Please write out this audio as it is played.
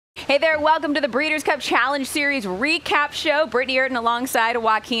Hey there, welcome to the Breeders' Cup Challenge Series recap show. Brittany Erton alongside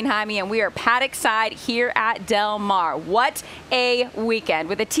Joaquin Jaime, and we are paddock side here at Del Mar. What a weekend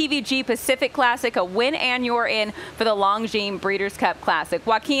with the TVG Pacific Classic, a win and you're in for the Longines Breeders' Cup Classic.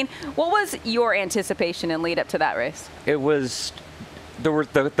 Joaquin, what was your anticipation and lead up to that race? It was,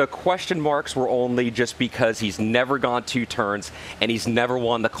 the question marks were only just because he's never gone 2 turns and he's never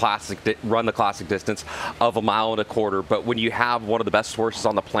run the classic distance of 1.25 miles. But when you have one of the best horses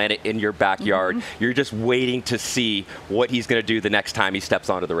on the planet in your backyard, you're just waiting to see what he's going to do the next time he steps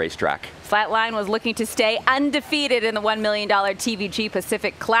onto the racetrack. Flatline was looking to stay undefeated in the $1 million TVG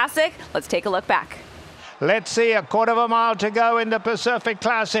Pacific Classic. Let's take a look back. Let's see, 1/4 mile to go in the Pacific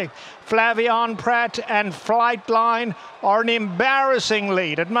Classic. Flavion Pratt and Flightline are an embarrassing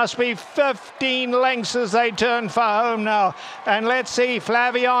lead. It must be 15 lengths as they turn for home now. And let's see,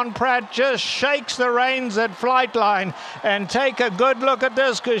 Flavion Pratt just shakes the reins at Flightline. And take a good look at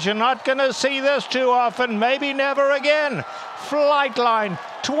this, because you're not going to see this too often, maybe never again. Flightline,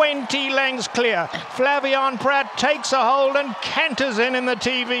 20 lengths clear. Flavion Pratt takes a hold and canters in the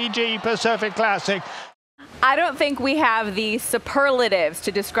TVG Pacific Classic. I don't think we have the superlatives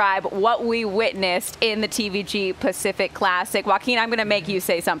to describe what we witnessed in the TVG Pacific Classic. Joaquin, I'm going to make you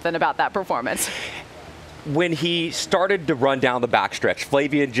say something about that performance. When he started to run down the backstretch,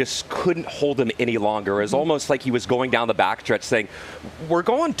 Flavion just couldn't hold him any longer. It was almost like he was going down the backstretch saying, we're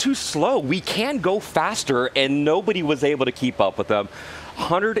going too slow. We can go faster, and nobody was able to keep up with him.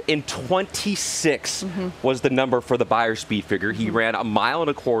 126 was the number for the Beyer speed figure. He ran 1.25 miles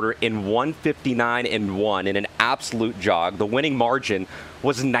in 1:59.1 in an absolute jog. The winning margin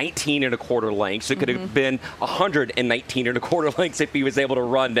was 19.25 lengths. It could have been 119.25 lengths if he was able to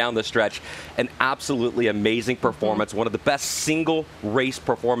run down the stretch. An absolutely amazing performance. One of the best single race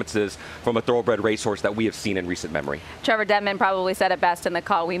performances from a thoroughbred racehorse that we have seen in recent memory. Trevor Denman probably said it best in the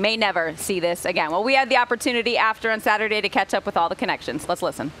call. We may never see this again. Well, we had the opportunity after on Saturday to catch up with all the connections. Let's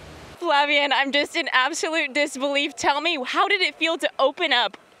listen. Flavion, I'm just in absolute disbelief. Tell me, how did it feel to open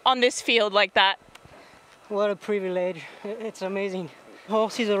up on this field like that? What a privilege. It's amazing.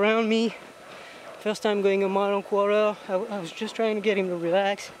 Horses around me. First time going 1.25 miles. I was just trying to get him to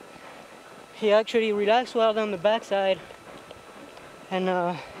relax. He actually relaxed well down the backside. And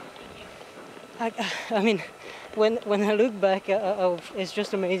I mean, when I look back, it's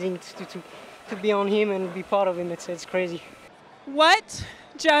just amazing to be on him and be part of him. It's crazy. What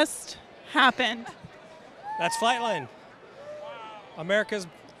just happened? That's Flightline. America's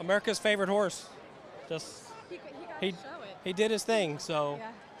favorite horse. Just he did his thing, so yeah.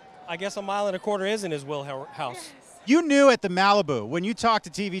 I guess 1.25 miles is in his wheelhouse. You knew at the Malibu, when you talked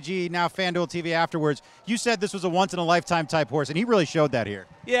to TVG, now FanDuel TV afterwards, you said this was a once-in-a-lifetime type horse, and he really showed that here.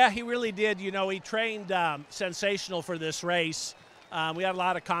 Yeah, he really did. You know, he trained sensational for this race. We had a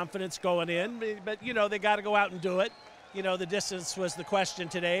lot of confidence going in, but, you know, they got to go out and do it. You know, the distance was the question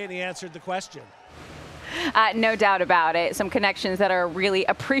today, and he answered the question. No doubt about it. Some connections that are really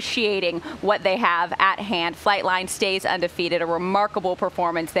appreciating what they have at hand. Flightline stays undefeated. A remarkable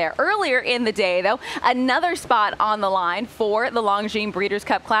performance there. Earlier in the day, though, another spot on the line for the Longines Breeders'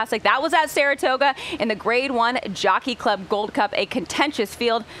 Cup Classic. That was at Saratoga in the Grade 1 Jockey Club Gold Cup, a contentious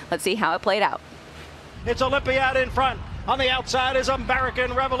field. Let's see how it played out. It's Olympiad in front. On the outside is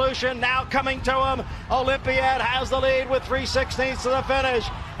American Revolution, now coming to him. Olympiad has the lead with 3/16 to the finish.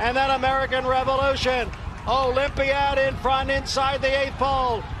 And then American Revolution. Olympiad in front inside the 8th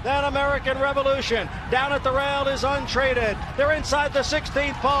pole. Then American Revolution. Down at the rail is Untreated. They're inside the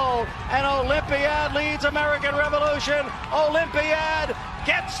 16th pole. And Olympiad leads American Revolution. Olympiad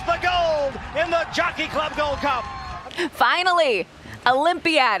gets the gold in the Jockey Club Gold Cup. Finally,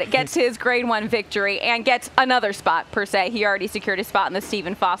 Olympiad gets his Grade 1 victory and gets another spot, per se. He already secured his spot in the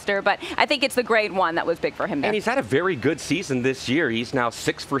Stephen Foster, but I think it's the Grade 1 that was big for him there. And he's had a very good season this year. He's now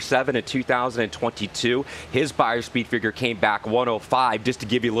 6 for 7 in 2022. His Beyer speed figure came back 105, just to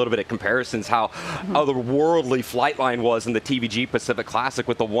give you a little bit of comparisons how otherworldly Flightline was in the TVG Pacific Classic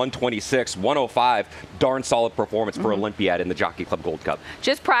with the 126, 105. Darn solid performance for Olympiad in the Jockey Club Gold Cup.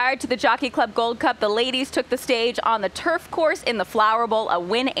 Just prior to the Jockey Club Gold Cup, the ladies took the stage on the turf course in the Flower Bowl, a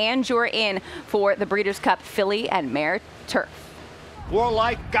win and you're in for the Breeders' Cup Filly and Mare Turf.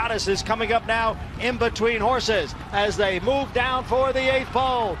 Warlike Goddess is coming up now in between horses as they move down for the 8th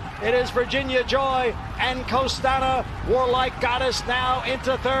pole. It is Virginia Joy and Costana. Warlike Goddess now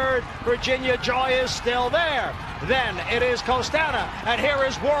into 3rd. Virginia Joy is still there. Then it is Costana, and here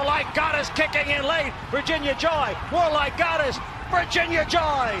is Warlike Goddess kicking in late. Virginia Joy, Warlike Goddess, Virginia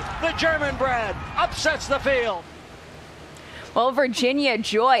Joy, the German bred, upsets the field. Well, Virginia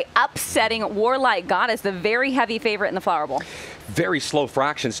Joy upsetting Warlike Goddess, the very heavy favorite in the Flower Bowl. Very slow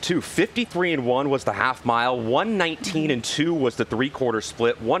fractions too. 53-1 was the half mile, 119-2 was the three-quarter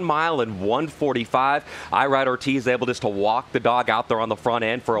split, 1 mile and 145. Irad Ortiz able just to walk the dog out there on the front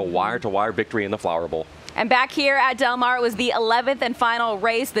end for a wire-to-wire victory in the Flower Bowl. And back here at Del Mar, it was the 11th and final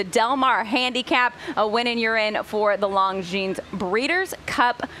race, the Del Mar Handicap, a win and you're in for the Longines Breeders'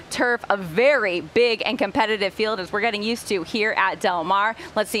 Cup Turf, a very big and competitive field as we're getting used to here at Del Mar.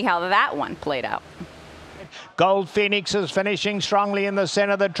 Let's see how that one played out. Gold Phoenix is finishing strongly in the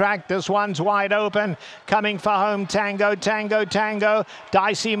center of the track. This one's wide open. Coming for home, Tango, Tango, Tango.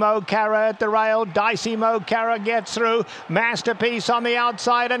 Dicey Mo Cara at the rail. Dicey Mo Cara gets through. Masterpiece on the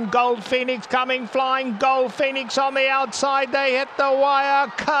outside and Gold Phoenix coming flying. Gold Phoenix on the outside. They hit the wire.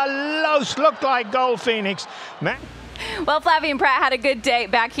 Close. Looked like Gold Phoenix. Well, Flavien Prat had a good day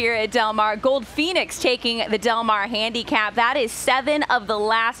back here at Del Mar. Gold Phoenix taking the Del Mar Handicap. That is 7 of the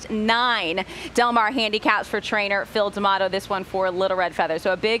last 9 Del Mar Handicaps for trainer Phil D'Amato. This one for Little Red Feather.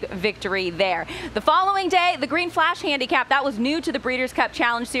 So a big victory there. The following day, the Green Flash Handicap. That was new to the Breeders' Cup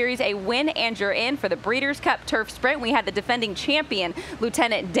Challenge Series. A win and you're in for the Breeders' Cup Turf Sprint. We had the defending champion,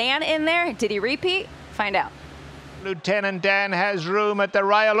 Lieutenant Dan, in there. Did he repeat? Find out. Lieutenant Dan has room at the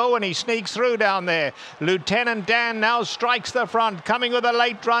rail. Oh, and he sneaks through down there. Lieutenant Dan now strikes the front. Coming with the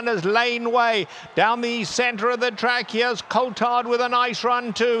late runners, Lane Way. Down the center of the track, here's Coulthard with a nice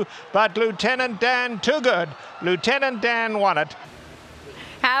run too. But Lieutenant Dan, too good. Lieutenant Dan won it.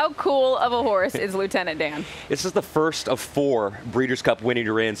 How cool of a horse is Lieutenant Dan? This is the first of 4 Breeders' Cup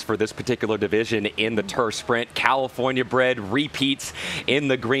winner-ins for this particular division in the Turf Sprint. California bred repeats in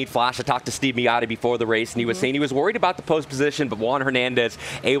the Green Flash. I talked to Steve Miotti before the race, and he was saying he was worried about the post position, but Juan Hernandez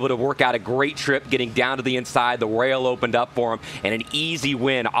able to work out a great trip, getting down to the inside. The rail opened up for him, and an easy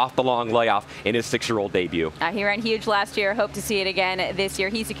win off the long layoff in his 6-year-old debut. He ran huge last year. Hope to see it again this year.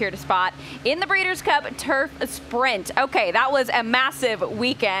 He secured a spot in the Breeders' Cup Turf Sprint. Okay, that was a massive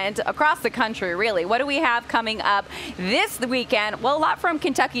weekend across the country, really. What do we have coming up this weekend? Well, a lot from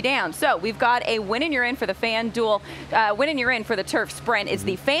Kentucky Downs. So we've got a win and you're in for the FanDuel, win and you're in for the Turf Sprint. It's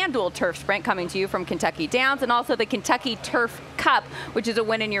the FanDuel Turf Sprint coming to you from Kentucky Downs, and also the Kentucky Turf Cup, which is a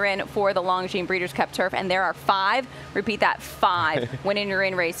win and you're in for the Longines Breeders' Cup Turf. And there are 5, repeat that, 5 win and you're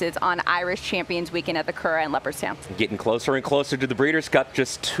in races on Irish Champions Weekend at the Curragh in Leopardstown. Getting closer and closer to the Breeders' Cup,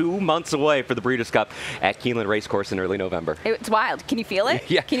 just 2 months away for the Breeders' Cup at Keeneland Racecourse in early November. It's wild. Can you feel it?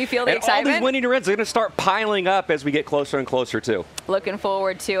 Yeah. Can you feel the and excitement? All these winning runs are going to start piling up as we get closer and closer too. Looking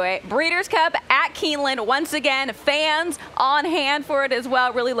forward to it. Breeders' Cup at Keeneland once again. Fans on hand for it as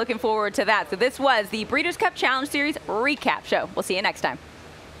well. Really looking forward to that. So this was the Breeders' Cup Challenge Series recap show. We'll see you next time.